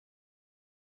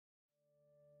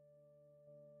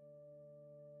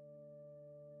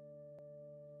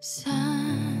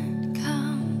Sun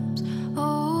comes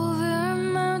over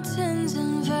mountains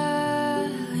and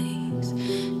valleys,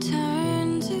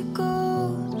 turn to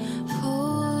gold,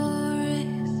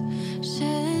 forests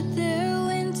shed their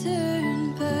winter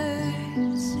and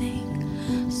birds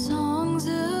sing songs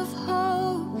of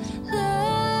hope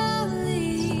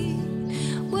loudly.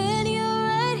 When you're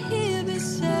right here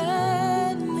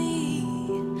beside me,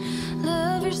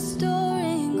 love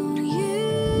restoring, oh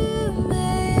you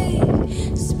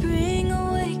make spring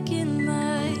awaken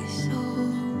my soul.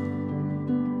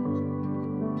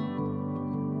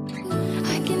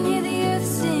 I can hear the earth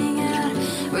sing out,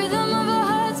 rhythm of our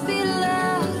hearts beat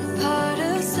loud, part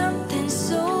of something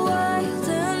so wild,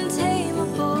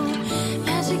 untamable,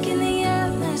 magic in the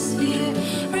atmosphere,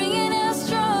 ringing out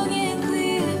strong and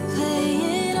clear,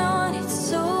 playing on, it's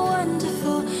so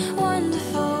wonderful,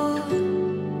 wonderful.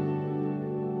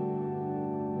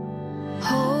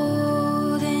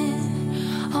 Holding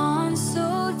on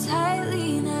so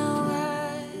tightly now,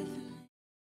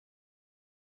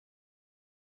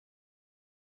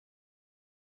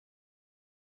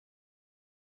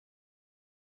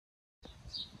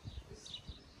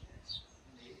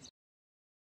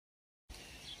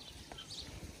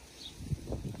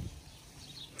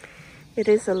 It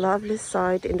is a lovely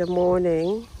sight in the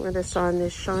morning when the sun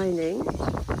is shining,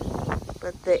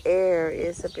 but the air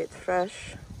is a bit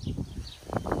fresh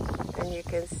and you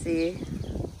can see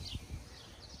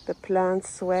the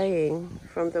plants swaying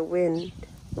from the wind.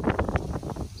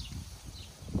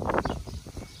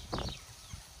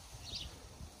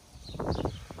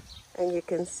 And you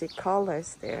can see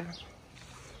colors there.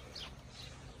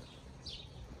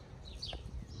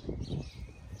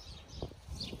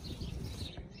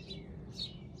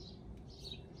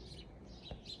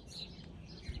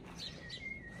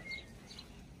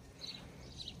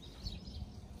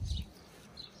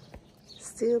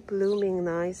 Still blooming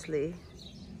nicely.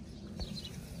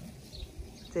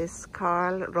 This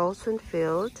Carl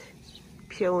Rosenfield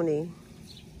peony.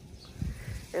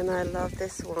 And I love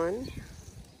this one.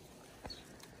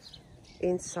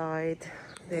 Inside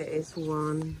there is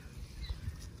one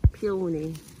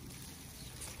peony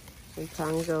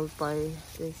entangled by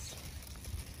this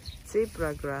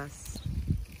zebra grass.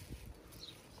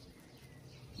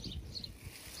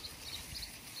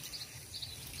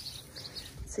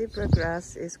 Zebra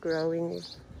grass is growing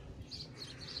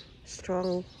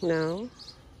strong now.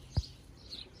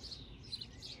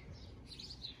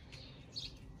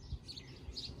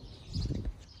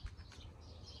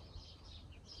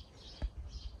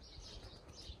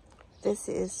 This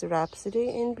is Rhapsody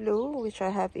in Blue, which I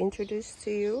have introduced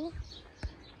to you.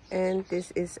 And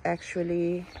this is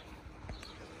actually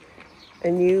a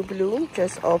new bloom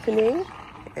just opening.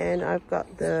 And I've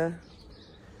got the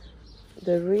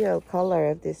real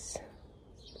color of this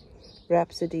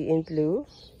Rhapsody in Blue.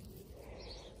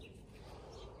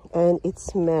 And it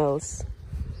smells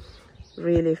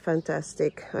really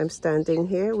fantastic. I'm standing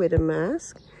here with a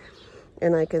mask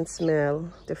and I can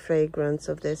smell the fragrance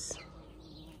of this.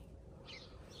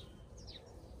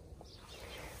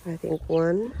 I think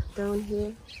one down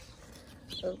here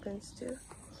opens too.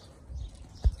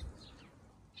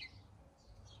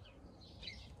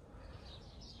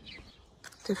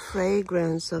 The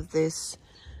fragrance of this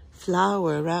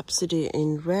flower, Rhapsody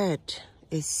in Red,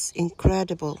 is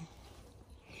incredible.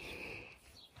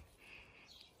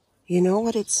 You know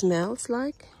what it smells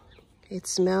like? It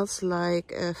smells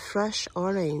like a fresh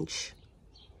orange.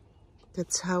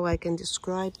 That's how I can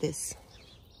describe this.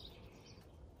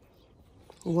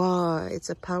 Wow, it's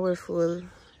a powerful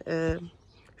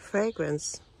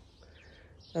fragrance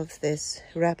of this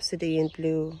Rhapsody in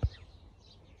Blue.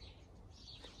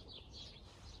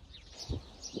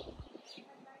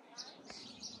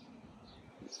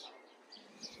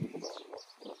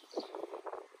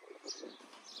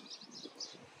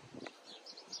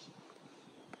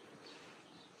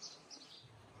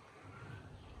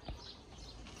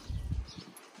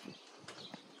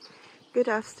 Good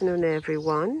afternoon,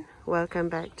 everyone. Welcome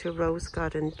back to Rose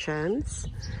Garden Gems.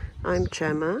 I'm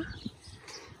Gemma.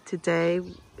 Today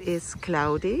is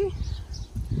cloudy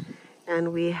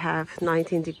and we have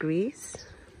 19 degrees.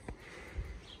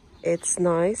 It's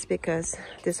nice because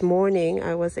this morning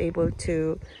I was able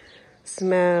to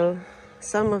smell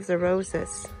some of the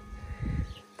roses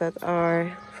that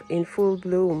are in full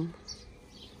bloom.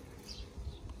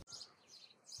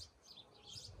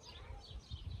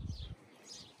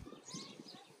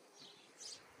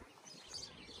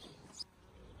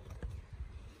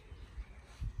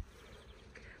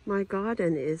 My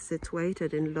garden is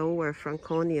situated in Lower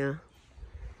Franconia,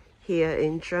 here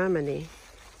in Germany.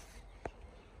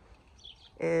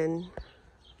 And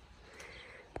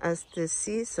as the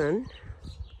season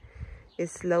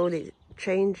is slowly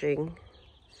changing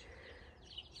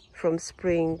from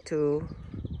spring to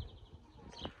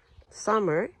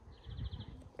summer,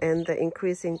 and the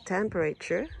increasing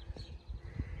temperature,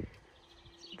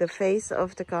 the face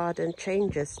of the garden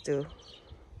changes too.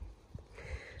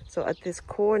 So at this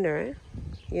corner,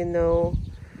 you know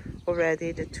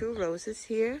already the two roses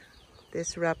here,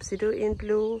 this Rhapsody in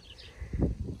blue,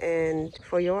 and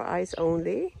for your eyes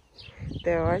only,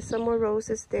 there are some more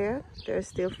roses there. They're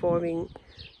still forming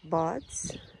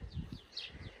buds.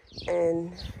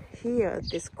 And here at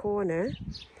this corner,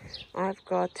 I've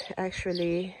got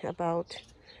actually about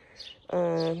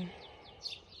 5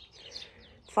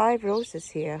 roses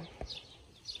here.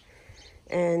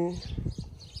 And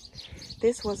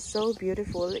this was so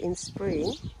beautiful in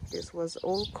spring. This was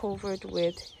all covered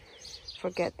with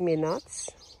forget-me-nots.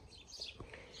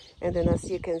 And then as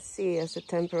you can see, as the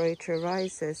temperature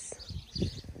rises,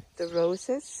 the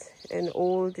roses and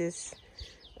all these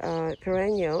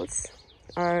perennials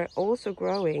are also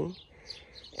growing.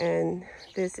 And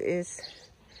this is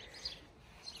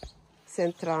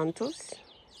Centranthus,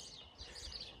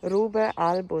 Ruber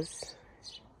albus.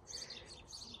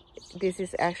 This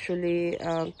is actually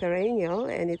perennial,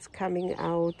 and it's coming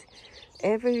out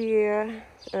every year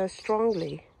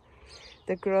strongly.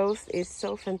 The growth is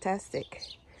so fantastic,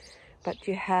 but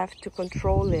you have to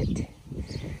control it.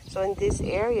 So in this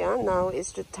area now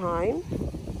is the time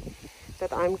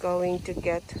that I'm going to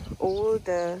get all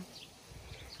the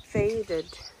faded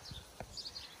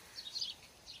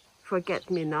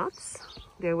forget-me-nots.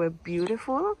 They were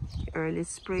beautiful early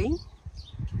spring,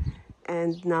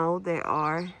 and now they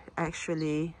are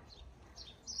actually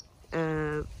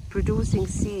producing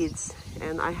seeds,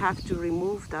 and I have to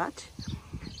remove that.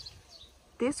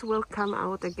 This will come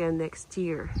out again next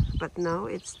year, but now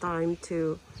it's time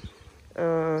to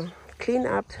clean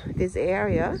up this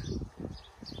area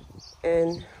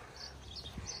and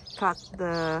cut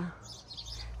the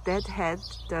deadhead,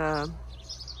 the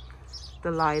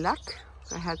lilac.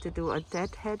 I had to do a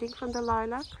deadheading from the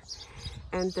lilac,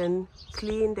 and then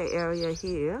clean the area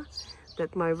here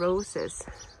that my roses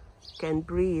can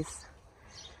breathe.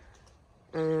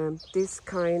 This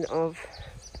kind of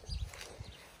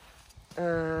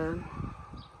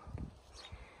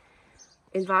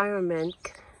environment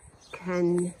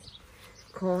can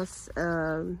cause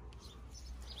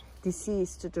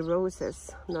disease to the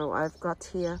roses. Now I've got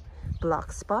here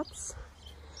black spots,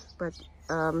 but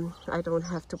I don't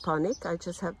have to panic. I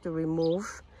just have to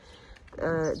remove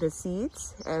the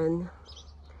seeds and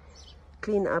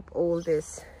clean up all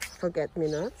this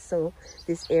forget-me-nots, so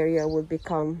this area will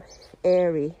become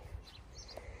airy.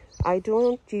 I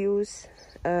don't use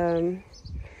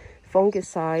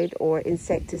fungicide or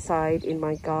insecticide in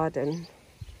my garden.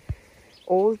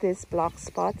 All these black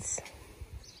spots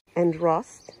and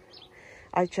rust,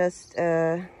 I just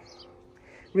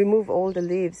remove all the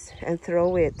leaves and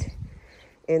throw it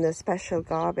in a special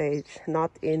garbage,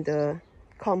 not in the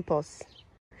compost.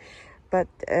 But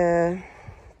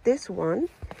this one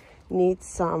needs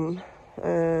some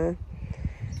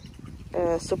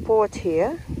support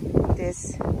here.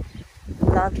 This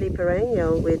lovely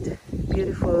perennial with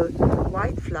beautiful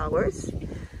white flowers,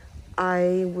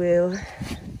 I will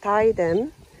tie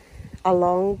them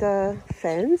along the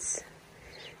fence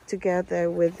together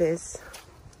with this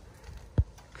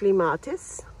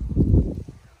clematis.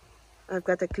 I've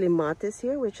got a clematis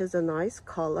here, which is a nice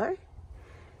color,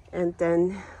 and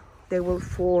then they will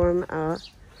form a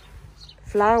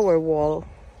flower wall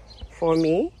for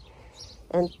me,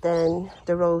 and then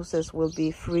the roses will be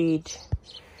freed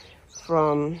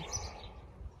from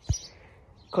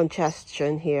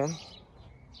congestion here.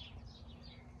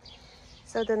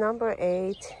 So the number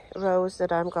 8 rose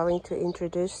that I'm going to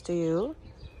introduce to you,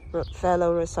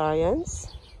 fellow Ronsarians,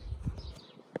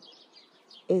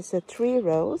 is a tree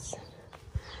rose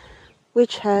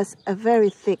which has a very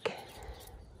thick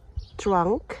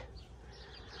trunk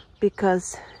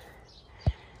because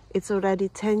it's already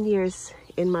 10 years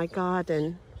in my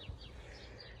garden.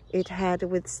 It had to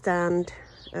withstand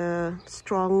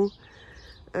strong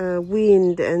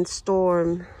wind and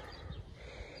storm,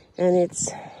 and it's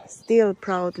still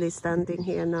proudly standing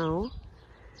here now.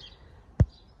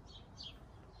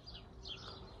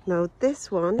 Now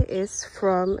this one is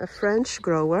from a French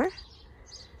grower,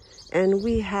 and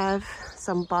we have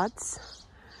some buds,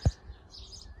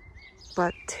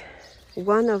 but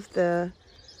one of the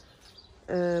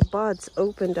buds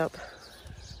opened up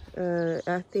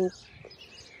I think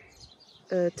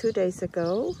 2 days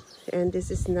ago, and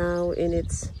this is now in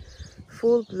its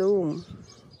full bloom.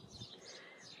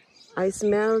 I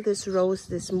smelled this rose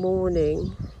this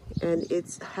morning, and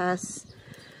it has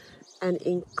an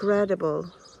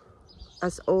incredible,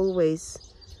 as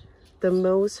always, the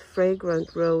most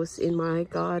fragrant rose in my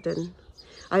garden.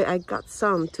 I got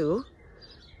some too,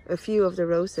 a few of the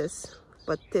roses,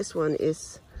 but this one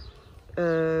is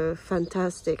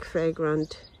fantastic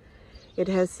fragrant. It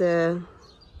has a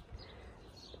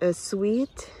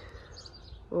sweet,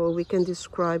 or we can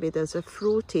describe it as a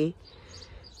fruity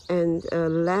and a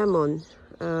lemon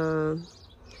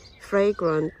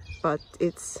fragrant, but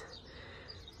it's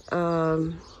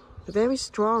very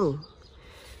strong,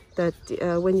 that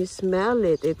when you smell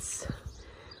it, it's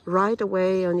right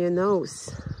away on your nose.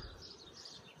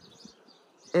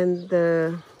 And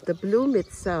the bloom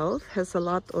itself has a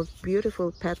lot of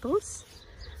beautiful petals.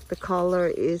 The color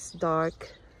is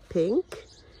dark pink,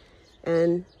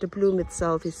 and the bloom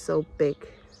itself is so big.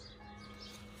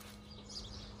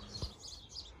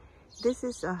 This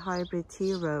is a hybrid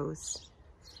tea rose,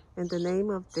 and the name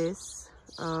of this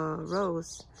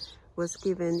rose was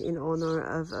given in honor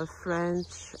of a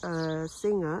French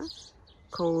singer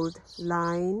called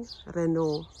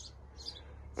Renaud.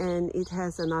 And it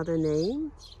has another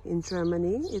name in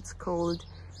Germany. It's called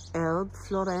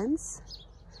Elbflorenz.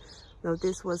 Now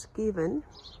this was given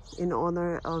in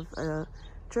honor of a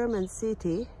German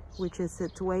city which is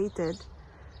situated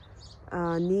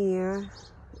near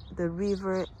the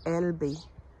river Elbe.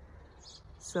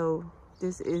 So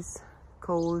this is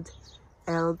called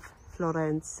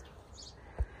Elbflorenz.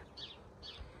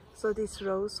 So this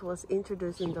rose was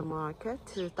introduced in the market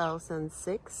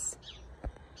 2006,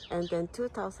 and then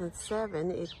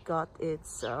 2007 it got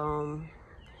its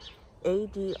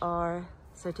ADR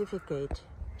certificate.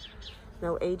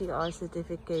 Now ADR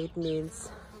certificate means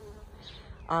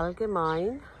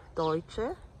Allgemein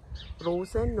Deutsche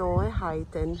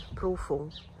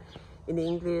Rosenneuheitenprüfung. In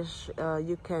English,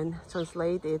 you can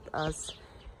translate it as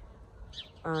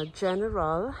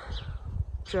General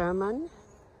German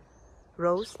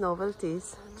Rose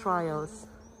Novelties Trials.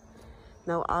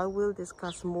 Now I will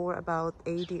discuss more about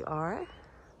ADR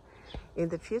in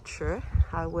the future.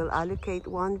 I will allocate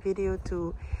one video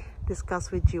to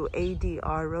discuss with you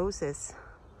ADR roses.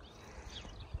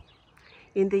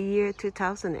 In the year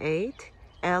 2008,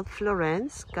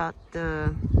 Elbflorenz got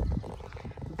the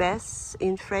Best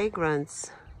in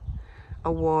Fragrance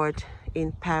award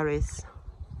in Paris.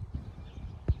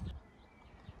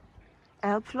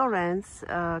 Elbflorenz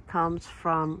comes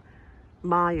from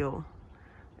Mayo.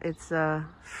 It's a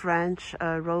French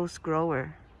rose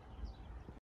grower.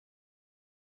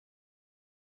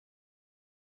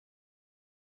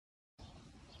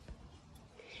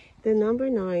 The number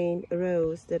 9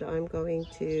 rose that I'm going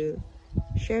to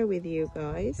share with you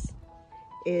guys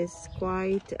is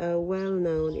quite well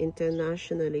known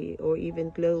internationally or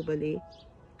even globally.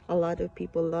 A lot of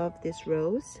people love this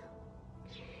rose.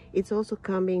 It's also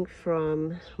coming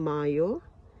from Mayo,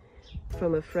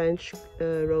 from a French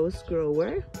rose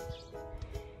grower.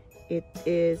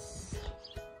 This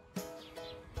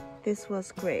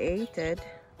was created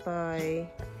by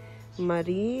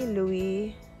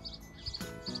Marie-Louise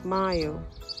Mayo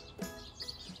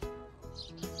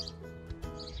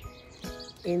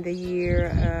in the year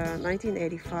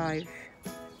 1985.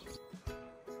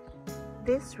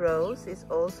 This rose is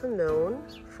also known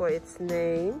for its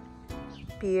name,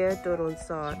 Pierre de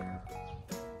Ronsard.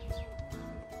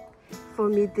 For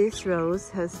me, this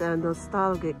rose has a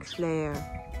nostalgic flair.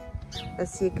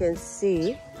 As you can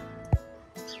see,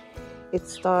 it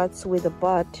starts with a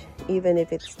bud, even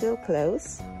if it's still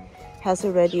close, has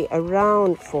already a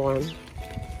round form,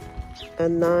 a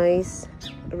nice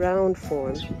round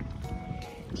form.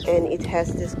 And it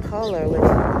has this color when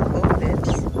it opens,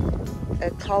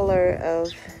 a color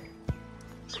of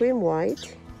cream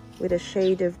white with a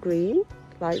shade of green,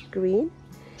 light green,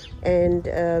 and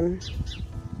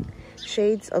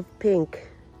shades of pink.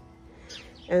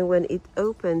 And when it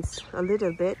opens a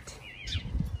little bit,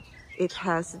 it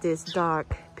has this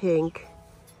dark pink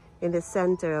in the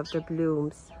center of the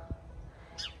blooms.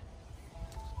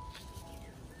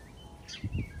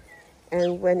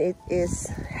 And when it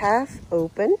is half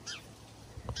open,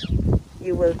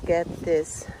 you will get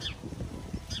this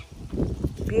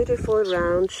beautiful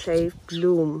round shaped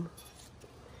bloom.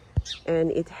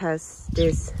 And it has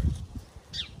this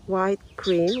white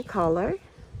cream color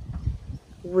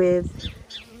with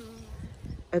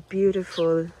a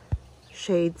beautiful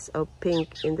shades of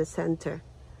pink in the center.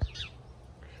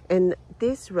 And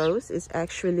this rose is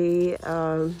actually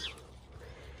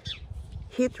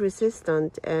heat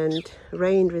resistant and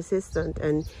rain resistant,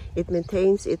 and it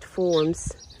maintains its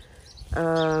forms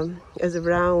as a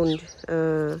round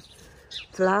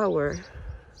flower.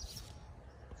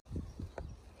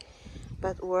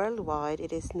 but worldwide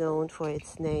it is known for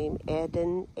its name,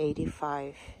 Eden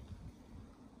 85.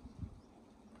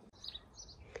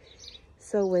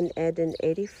 So when Eden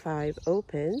 85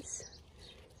 opens,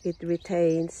 it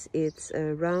retains its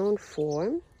round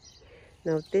form.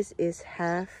 Now this is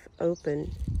half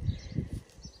open,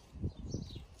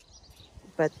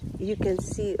 but you can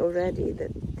see already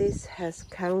that this has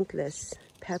countless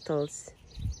petals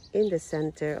in the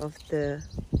center of the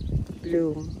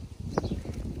bloom,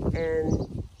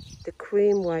 and the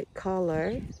cream white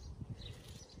color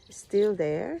is still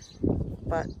there,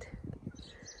 but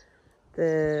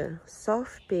the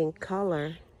soft pink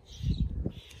color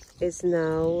is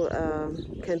now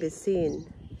can be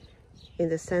seen in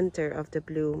the center of the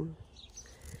bloom.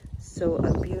 So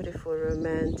a beautiful,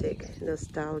 romantic,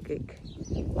 nostalgic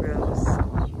rose.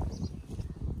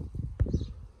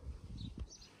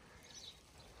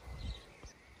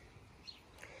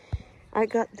 I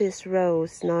got this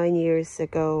rose 9 years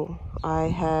ago. I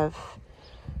have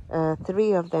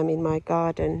 3 of them in my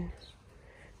garden.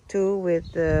 2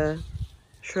 with the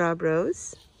shrub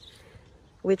rose,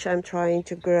 which I'm trying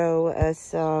to grow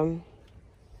as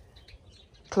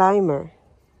climber.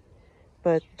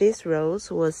 But this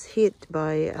rose was hit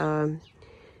by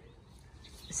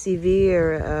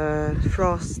severe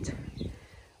frost.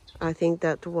 I think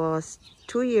that was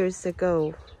 2 years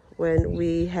ago when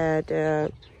we had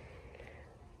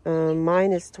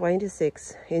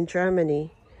 -26 in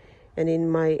Germany, and in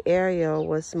my area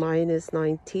was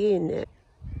 -19.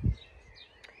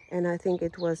 And I think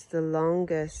it was the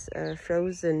longest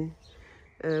frozen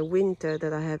winter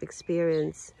that I have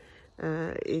experienced.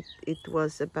 It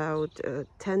was about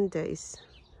 10 days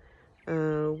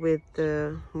with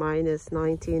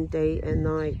 -19 day and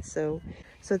night. So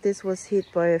this was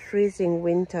hit by a freezing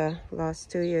winter last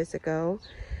 2 years ago.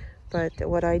 But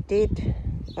what I did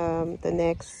the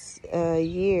next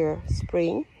year,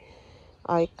 spring,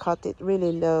 I cut it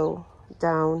really low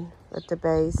down at the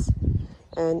base,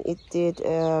 and it did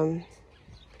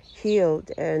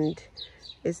healed and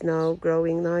is now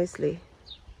growing nicely.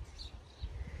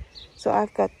 So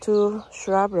I've got 2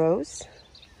 shrub rose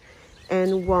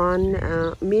and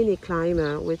 1 mini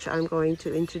climber, which I'm going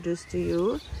to introduce to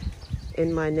you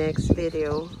in my next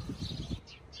video.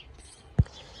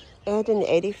 Eden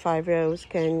 85 rose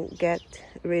can get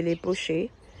really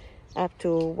bushy, up to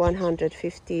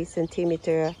 150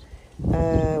 centimeter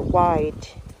wide,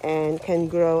 and can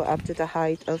grow up to the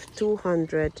height of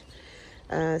 200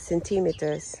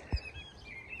 centimeters.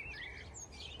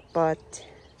 But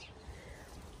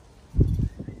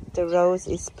the rose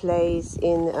is placed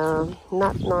in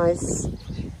not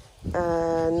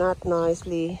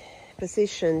nicely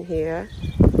positioned here,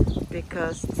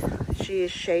 because she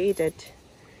is shaded.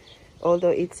 Although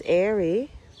it's airy,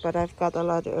 but I've got a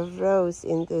lot of rose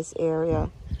in this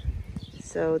area,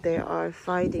 so they are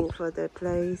fighting for their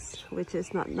place, which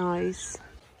is not nice.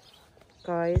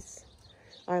 Guys,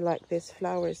 I like this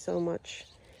flower so much.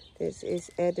 This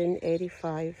is Eden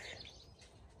 85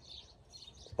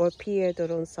 or Pierre de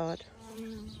Ronsard.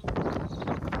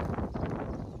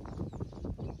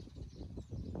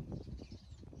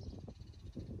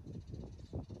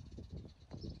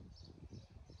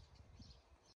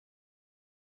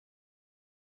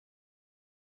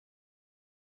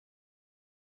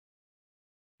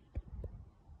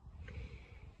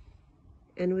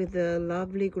 And with the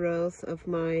lovely growth of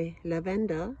my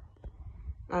lavender,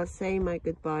 I'll say my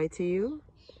goodbye to you,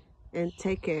 and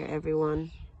take care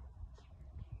everyone.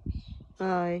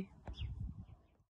 Bye.